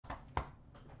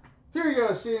Here you go,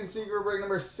 CNC group break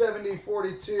number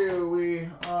 7042. We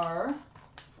are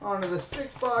on to the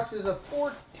 6 boxes of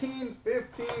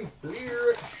 14-15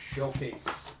 Fleer Showcase.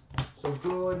 So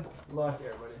good luck,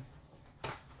 everybody.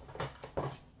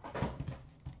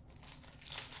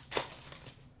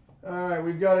 All right,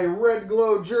 we've got a red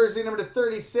glow jersey number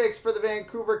 36 for the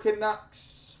Vancouver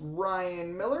Canucks,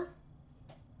 Ryan Miller.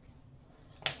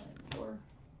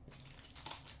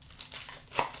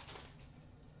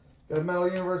 Got a Metal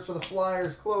Universe for the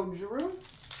Flyers, Claude Giroux.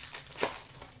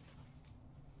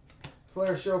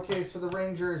 Flair Showcase for the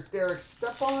Rangers, Derek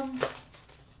Stepan.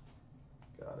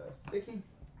 Got a thickie.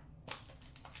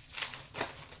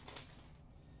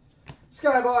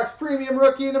 Skybox Premium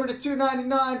Rookie number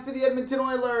 299 for the Edmonton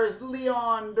Oilers,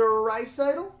 Leon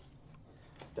Draisaitl.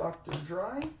 Dr.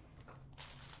 Dry.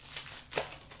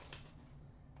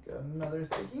 Got another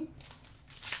thickie.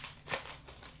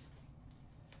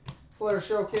 Flair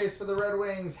Showcase for the Red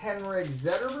Wings, Henrik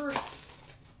Zetterberg.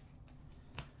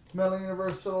 Metal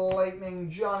Universe for the Lightning,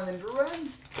 Jonathan Drouin.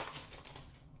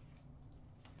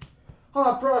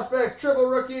 Hot Prospects Triple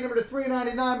Rookie number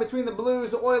 399 between the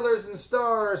Blues, Oilers, and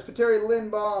Stars, Petteri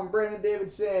Lindbaum, Brandon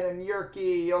Davidson, and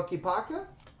Jyrki Jokipaka.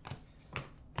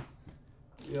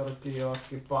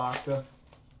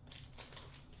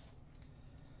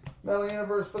 Metal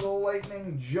Universe for the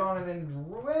Lightning, Jonathan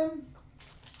Drouin.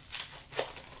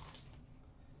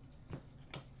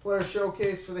 Flair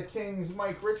Showcase for the Kings,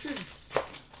 Mike Richards.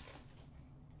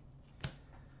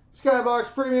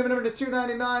 Skybox Premium number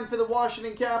 299 for the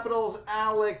Washington Capitals,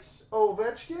 Alex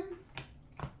Ovechkin.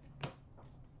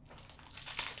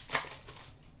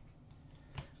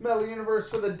 Metal Universe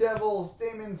for the Devils,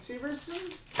 Damon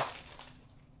Severson.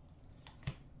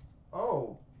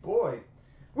 Oh boy.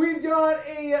 We've got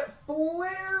a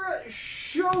Flair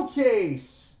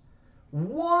Showcase.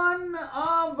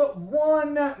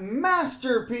 1/1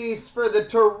 masterpiece for the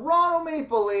Toronto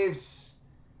Maple Leafs,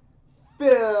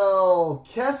 Phil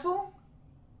Kessel.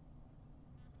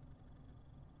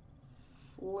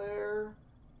 Flair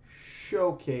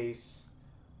Showcase.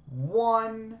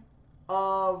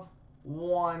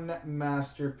 1/1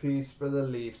 masterpiece for the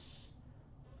Leafs,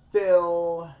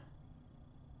 Phil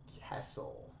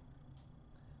Kessel.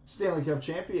 Stanley Cup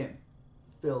champion,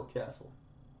 Phil Kessel.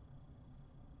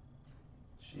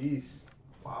 Jeez.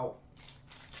 Wow.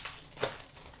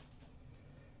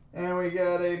 And we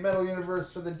got a Metal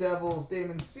Universe for the Devils,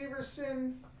 Damon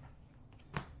Severson.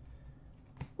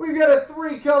 We've got a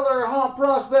 3-color Hot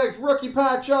Prospects rookie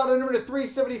patch auto number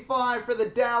 375 for the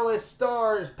Dallas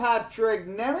Stars, Patrick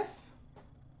Nemeth.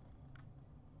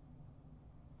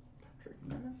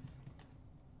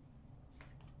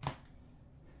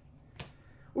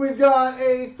 We've got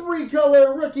a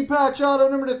 3-color rookie patch auto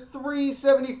number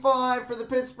 375 for the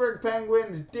Pittsburgh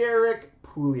Penguins, Derek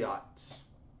Pouliot.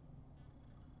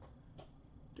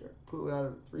 Derek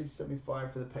Pouliot at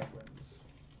 375 for the Penguins.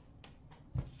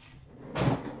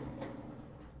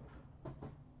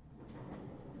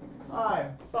 All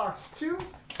right, box 2.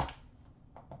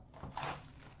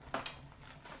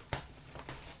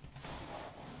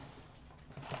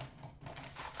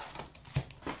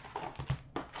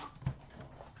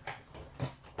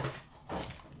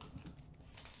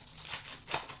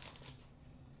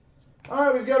 All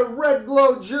right, we've got a red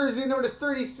glow jersey number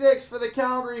 36 for the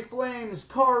Calgary Flames,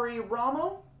 Kari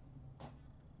Ramo.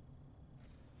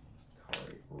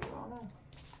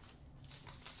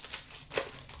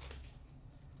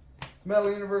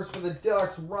 Metal Universe for the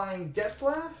Ducks, Ryan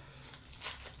Getzlaf.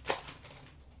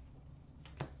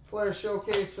 Flair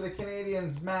Showcase for the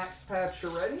Canadians, Max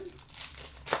Pacioretty.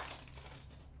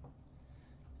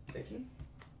 Vicky.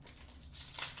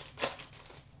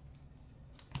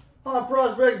 Hot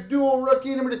Prospects dual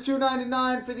rookie number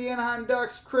 299 for the Anaheim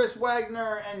Ducks, Chris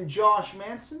Wagner and Josh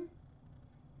Manson.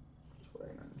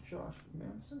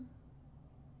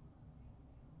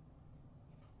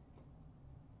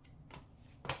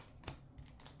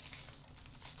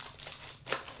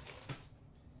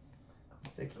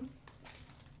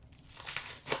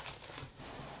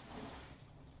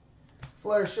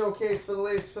 Flair Showcase for the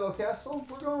Leafs, Phil Kessel.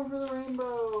 We're going for the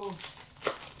rainbow.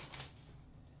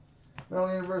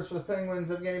 Metal Universe for the Penguins,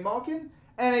 Evgeny Malkin.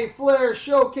 And a Flair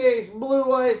Showcase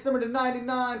Blue Ice number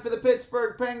 99 for the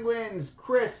Pittsburgh Penguins,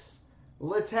 Chris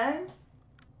Letang.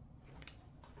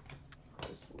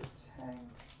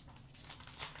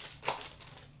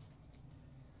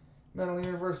 Metal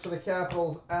Universe for the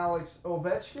Capitals, Alex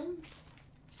Ovechkin.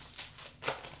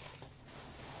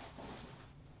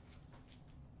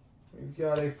 We've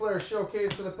got a Flair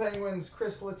Showcase for the Penguins,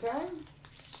 Chris Letang.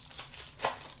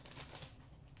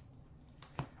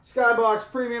 Skybox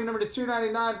Premium number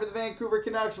 299 for the Vancouver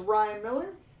Canucks, Ryan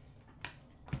Miller.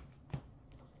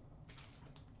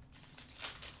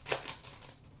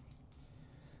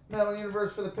 Metal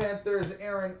Universe for the Panthers,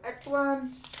 Aaron Ekblad.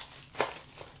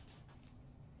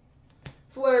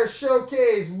 Flair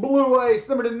Showcase, Blue Ice,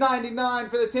 number to 99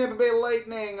 for the Tampa Bay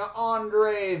Lightning,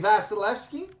 Andre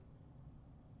Vasilevsky.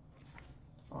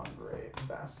 Andre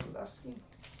Vasilevsky.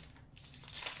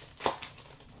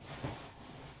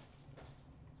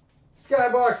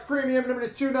 Skybox Premium, number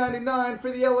to 299 for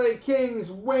the LA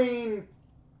Kings, Wayne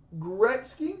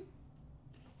Gretzky.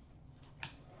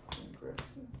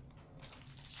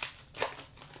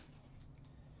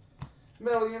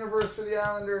 Metal Universe for the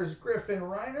Islanders, Griffin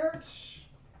Reinhardt.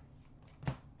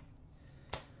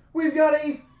 We've got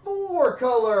a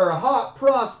 4-color Hot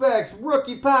Prospects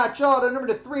rookie patch auto, number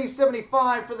to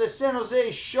 375 for the San Jose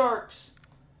Sharks,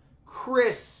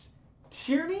 Chris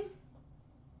Tierney.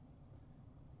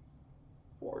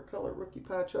 4-color rookie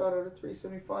patch auto to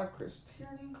 375, Chris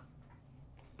Tierney.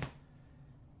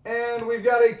 And we've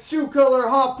got a 2-color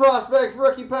Hot Prospects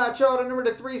rookie patch auto, number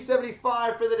to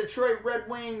 375 for the Detroit Red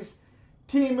Wings,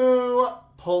 Teemu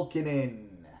Pulkkinen.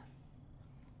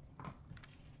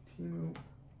 Teemu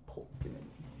Pulkkinen.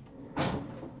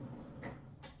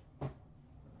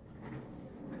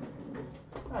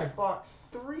 All right, box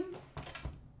 3.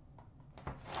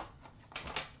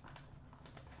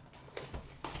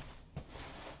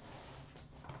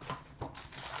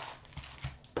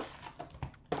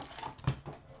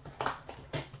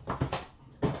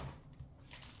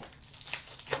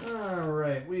 All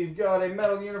right, we've got a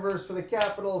Metal Universe for the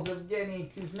Capitals, Evgeny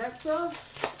Kuznetsov.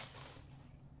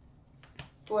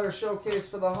 Flair Showcase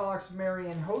for the Hawks,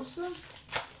 Marian Hossa.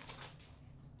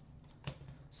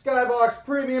 Skybox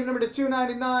Premium, number to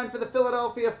 299 for the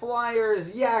Philadelphia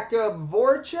Flyers, Jakub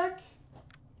Voracek.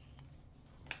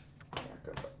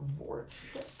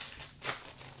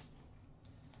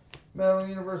 Metal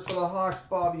Universe for the Hawks,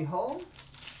 Bobby Hull.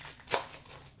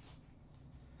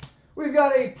 We've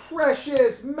got a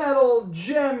Precious Metal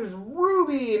Gems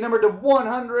Ruby, number to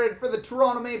 100 for the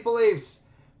Toronto Maple Leafs,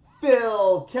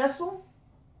 Phil Kessel.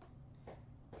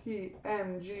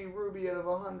 PMG Ruby out of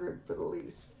 100 for the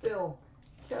Leafs, Phil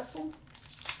Kessel.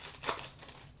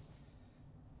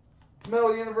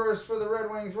 Metal Universe for the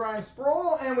Red Wings, Ryan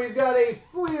Sproul. And we've got a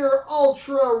Fleer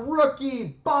Ultra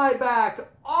Rookie Buyback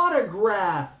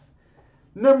Autograph,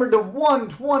 number to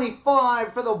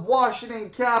 125 for the Washington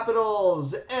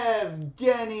Capitals,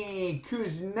 Evgeny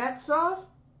Kuznetsov.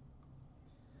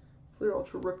 Fleer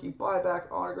Ultra Rookie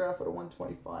Buyback Autograph at a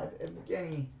 125,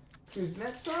 Evgeny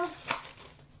Kuznetsov.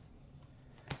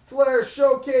 Flair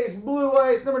Showcase Blue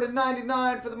Ice, number to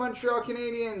 99 for the Montreal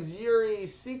Canadiens, Yuri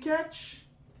Sikech.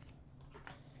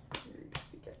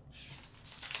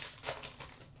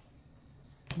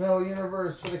 Metal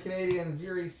Universe for the Canadiens,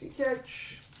 Yuri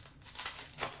Sikech.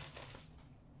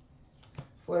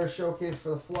 Flair Showcase for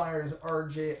the Flyers,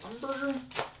 RJ Umberger.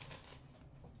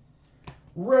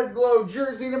 Red Glow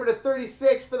Jersey, number to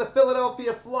 36 for the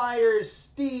Philadelphia Flyers,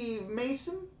 Steve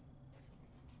Mason.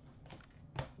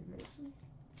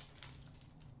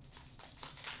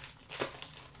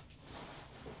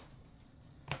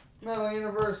 Metal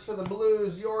Universe for the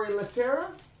Blues, Yori Laterra.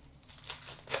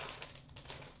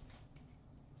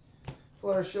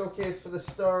 Flair Showcase for the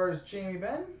Stars, Jamie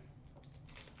Benn.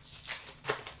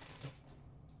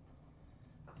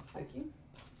 Vicky.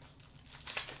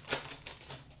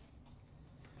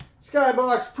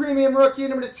 Skybox Premium Rookie,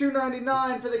 number to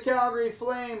 299 for the Calgary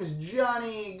Flames,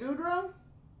 Johnny Gaudreau.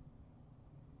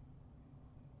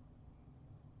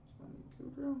 Johnny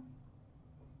Gaudreau.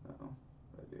 Uh-oh,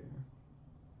 what did I do here?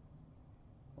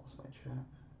 Lost my chat.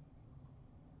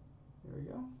 There we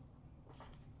go.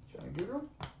 Johnny Gaudreau.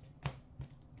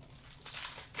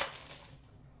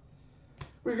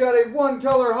 We've got a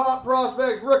 1-color Hot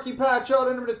Prospects rookie patch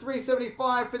auto, number to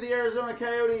 375 for the Arizona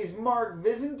Coyotes, Mark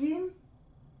Byzantine.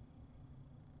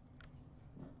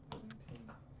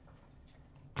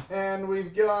 And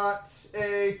we've got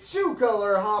a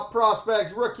 2-color Hot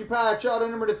Prospects rookie patch auto,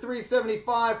 number to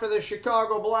 375 for the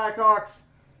Chicago Blackhawks,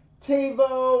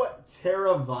 Teuvo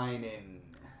Teravainen.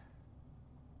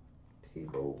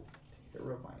 Teuvo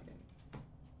Teravainen.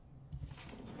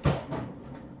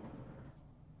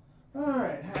 All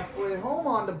right, halfway home,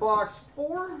 on to box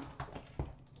 4.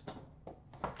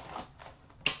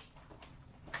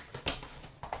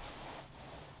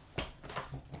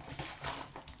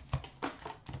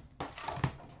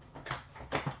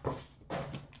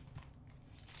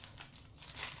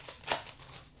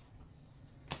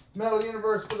 Metal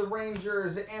Universe for the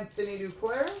Rangers, Anthony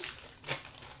Duclair.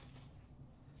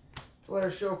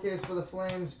 Flair Showcase for the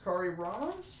Flames, Kari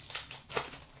Ramos.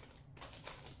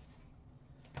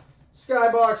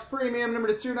 Skybox Premium, number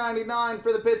to 299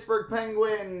 for the Pittsburgh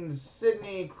Penguins,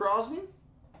 Sidney Crosby.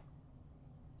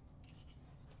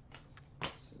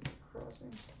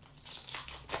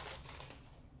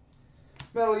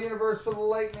 Metal Universe for the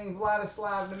Lightning,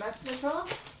 Vladislav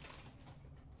Nemesnikov.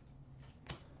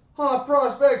 Hot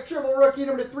Prospects, triple rookie,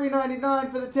 number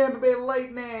 399 for the Tampa Bay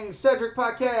Lightning, Cedric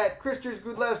Paquette, Kristers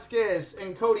Gudlevskis,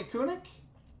 and Cody Kunik.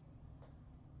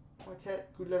 Paquette,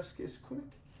 Gudlevskis,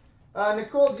 Kunik.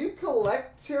 Nicole, do you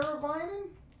collect Teravainen?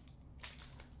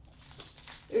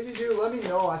 If you do, let me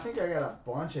know. I think I got a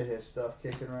bunch of his stuff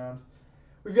kicking around.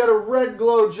 We've got a red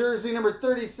glow jersey, number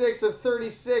 36 of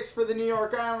 36 for the New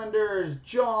York Islanders,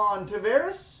 John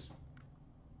Tavares.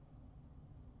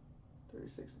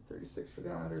 36 of 36 for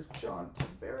the Islanders, John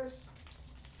Tavares.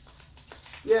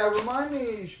 Yeah, remind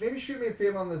me, maybe shoot me a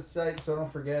PM on the site so I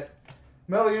don't forget.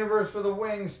 Metal Universe for the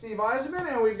Wings, Steve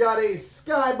Yzerman. And we've got a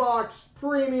Skybox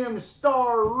Premium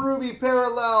Star Ruby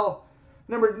Parallel,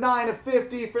 number 9 of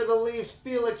 50 for the Leafs,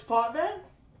 Felix Potvin.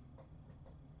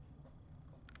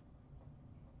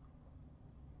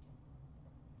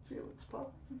 Felix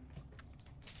Potvin.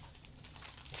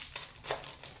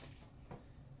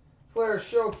 Flair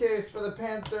Showcase for the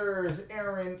Panthers,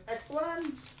 Aaron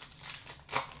Ekblad.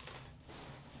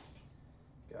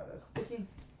 Got a thickie.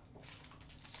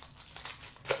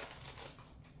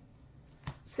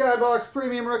 Skybox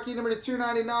Premium Rookie number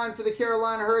 299 for the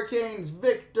Carolina Hurricanes,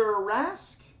 Victor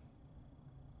Rask.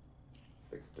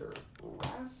 Victor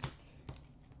Rask.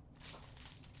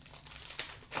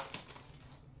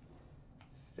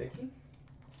 Thickie.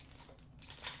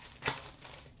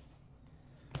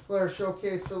 Flair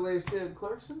Showcase for the Leafs, David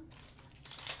Clarkson.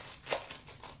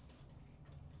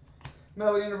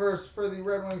 Metal Universe for the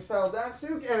Red Wings, Pavel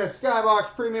Datsyuk. And a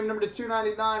Skybox Premium number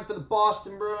 299 for the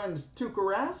Boston Bruins, Tuukka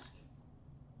Rask.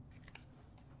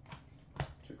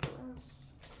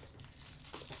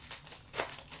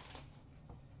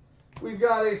 We've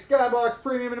got a Skybox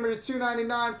Premium number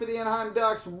 299 for the Anaheim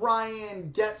Ducks,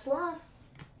 Ryan Getzlaf.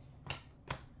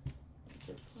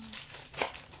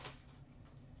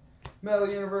 Metal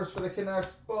Universe for the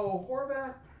Canucks, Bo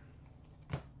Horvat.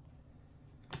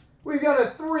 We've got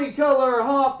a 3-color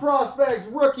Hot Prospects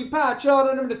rookie patch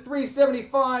auto number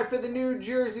 375 for the New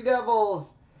Jersey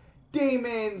Devils,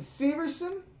 Damon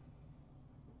Severson.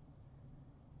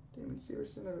 Damon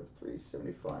Severson number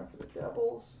 375 for the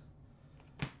Devils.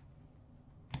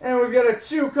 And we've got a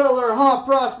 2-color Hot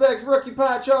Prospects rookie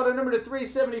patch auto number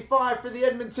 375 for the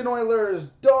Edmonton Oilers,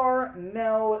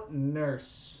 Darnell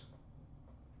Nurse.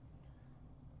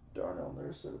 Darnell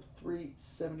Nurse out of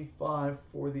 375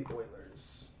 for the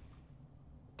Oilers.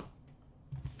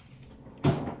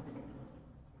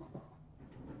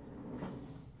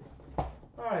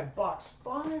 All right, box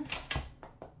 5.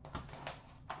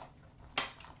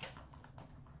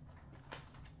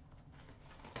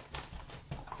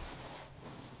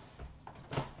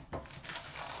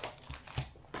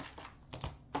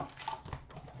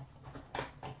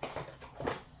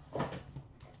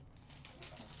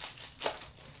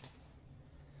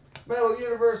 Metal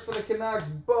Universe for the Canucks,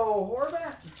 Bo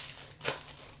Horvat.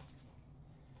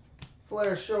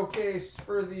 Flair Showcase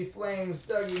for the Flames,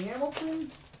 Dougie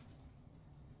Hamilton.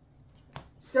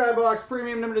 Skybox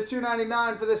Premium number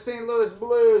 299 for the St. Louis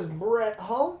Blues, Brett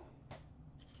Hull.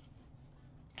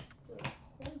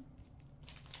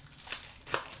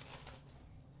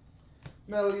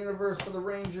 Metal Universe for the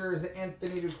Rangers,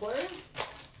 Anthony Duclair.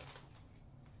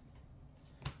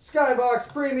 Skybox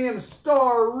Premium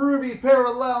Star Ruby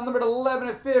Parallel, numbered 11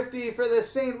 of 50 for the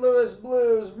St. Louis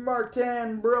Blues,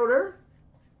 Martin Brodeur.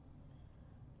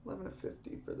 11 of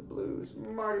 50 for the Blues,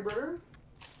 Marty Brodeur.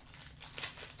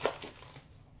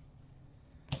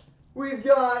 We've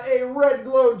got a red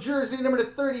glow jersey, number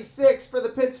 36 for the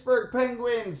Pittsburgh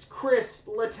Penguins, Chris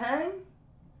Letang.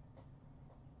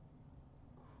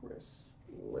 Chris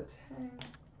Letang.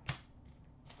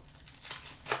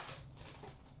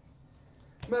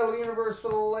 Metal Universe for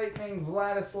the Lightning,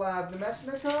 Vladislav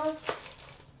Nemesnikov.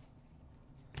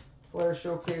 Flair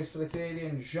Showcase for the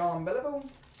Canadian, Jean Beliveau.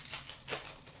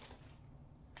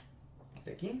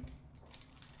 Thickie.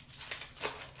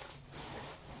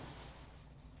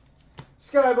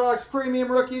 Skybox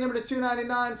Premium Rookie number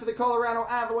 299 for the Colorado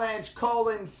Avalanche,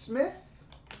 Colin Smith.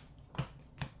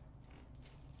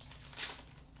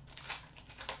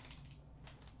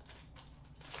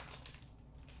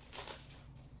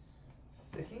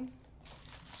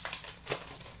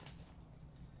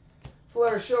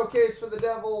 Flair Showcase for the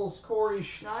Devils, Corey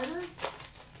Schneider.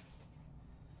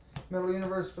 Metal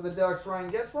Universe for the Ducks,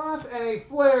 Ryan Getzlaf. And a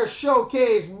Flair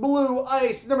Showcase Blue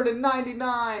Ice, number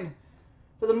 99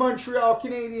 for the Montreal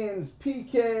Canadiens,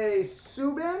 PK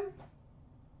Subban.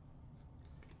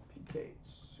 PK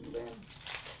Subban.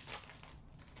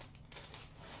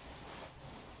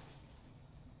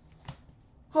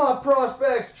 Hot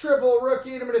Prospects Triple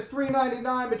Rookie number to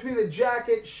 399 between the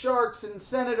Jackets, Sharks, and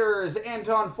Senators.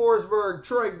 Anton Forsberg,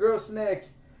 Troy Grosnick,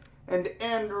 and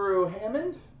Andrew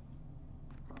Hammond.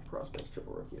 Hot Prospects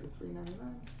Triple Rookie at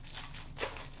 399.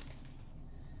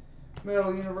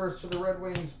 Metal Universe for the Red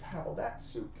Wings, Pavel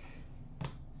Datsyuk.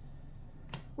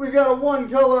 We've got a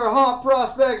one-color Hot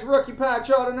Prospects Rookie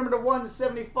Patch Auto number to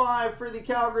 175 for the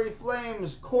Calgary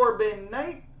Flames, Corbin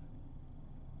Knight.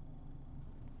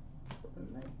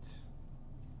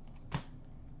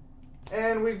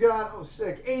 And we've got, oh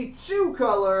sick, a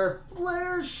two-color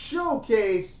Flair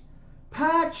Showcase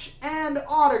Patch and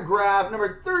Autograph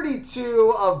number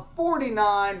 32 of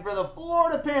 49 for the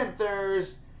Florida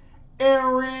Panthers,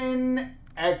 Aaron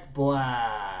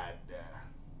Ekblad.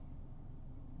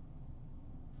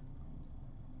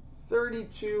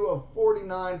 32 of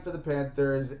 49 for the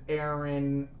Panthers,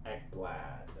 Aaron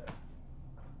Ekblad.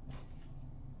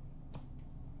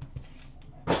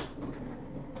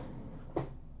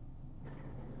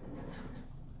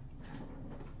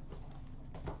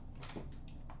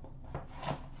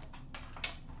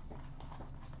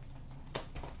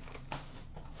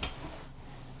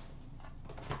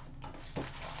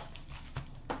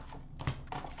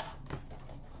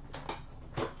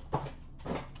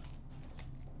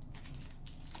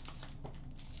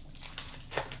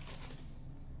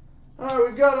 All right,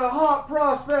 we've got a Hot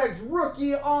Prospects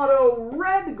Rookie Auto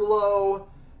Red Glow,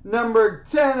 number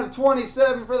 10 of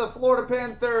 27 for the Florida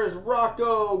Panthers,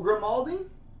 Rocco Grimaldi.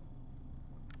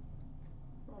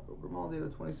 Rocco Grimaldi to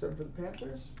 27 for the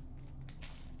Panthers.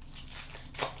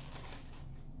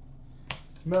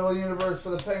 Metal Universe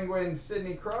for the Penguins,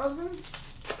 Sidney Crosby.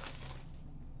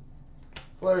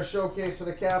 Flair Showcase for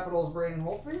the Capitals, Braden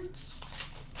Holtby.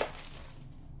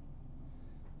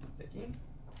 Vicky.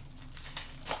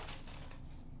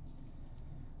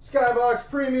 Skybox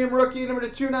Premium Rookie number to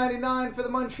 299 for the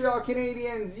Montreal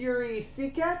Canadiens, Yuri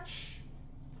Sikac.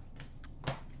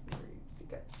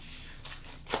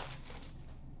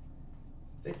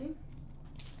 Vicky.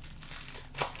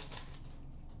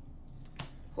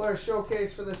 Flair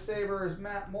Showcase for the Sabres,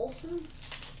 Matt Molson.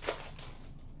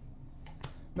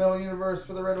 Metal Universe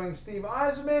for the Red Wings, Steve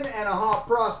Yzerman. And a Hot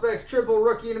Prospects Triple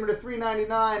Rookie number to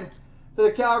 399 for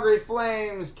the Calgary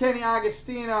Flames, Kenny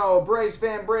Agostino, Bryce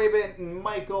Van Brabant, and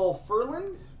Michael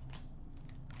Furland.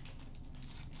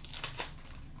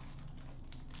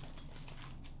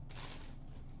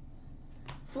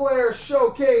 Flair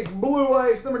Showcase Blue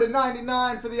Ice number to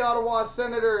 99 for the Ottawa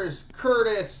Senators,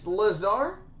 Curtis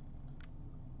Lazar.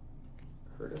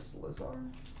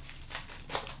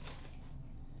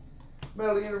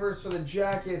 Metal Universe for the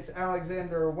Jackets,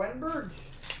 Alexander Wenberg.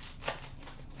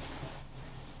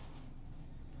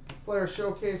 Flair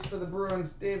Showcase for the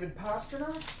Bruins, David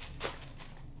Pastrnak.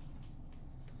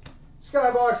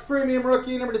 Skybox Premium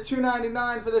Rookie number to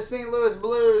 299 for the St. Louis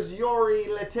Blues, Yori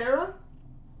Lehtera.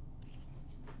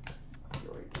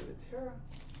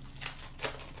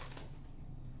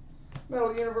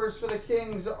 Metal Universe for the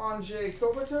Kings, Anze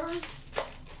Kopitar.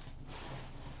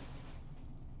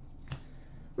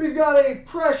 We've got a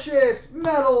Precious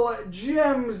Metal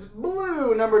Gems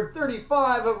Blue, number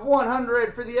 35 of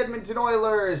 100 for the Edmonton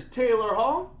Oilers, Taylor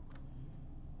Hall.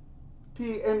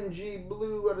 PMG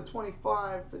Blue out of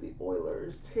 25 for the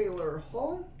Oilers, Taylor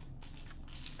Hall.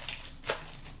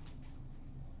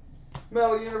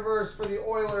 Metal Universe for the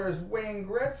Oilers, Wayne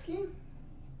Gretzky.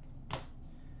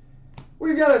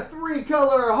 We've got a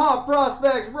three-color Hot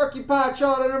Prospects Rookie Patch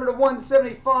Auto number to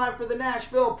 175 for the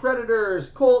Nashville Predators,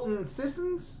 Colton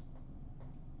Sissons.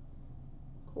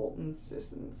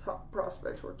 Hot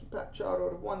Prospects Rookie Patch Auto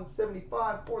to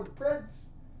 175 for the Preds.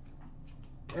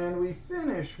 And we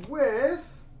finish with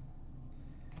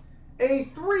a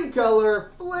three-color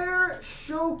Flair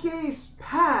Showcase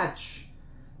Patch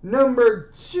number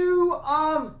 2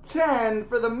 of 10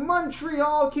 for the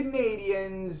Montreal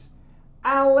Canadiens,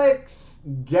 Alex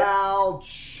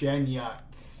Galchenyuk.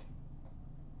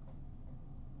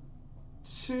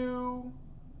 2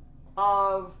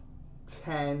 of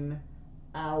 10,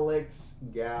 Alex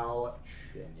Galchenyuk.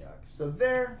 So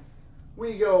there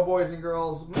we go, boys and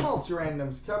girls.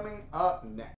 Multi-randoms coming up next.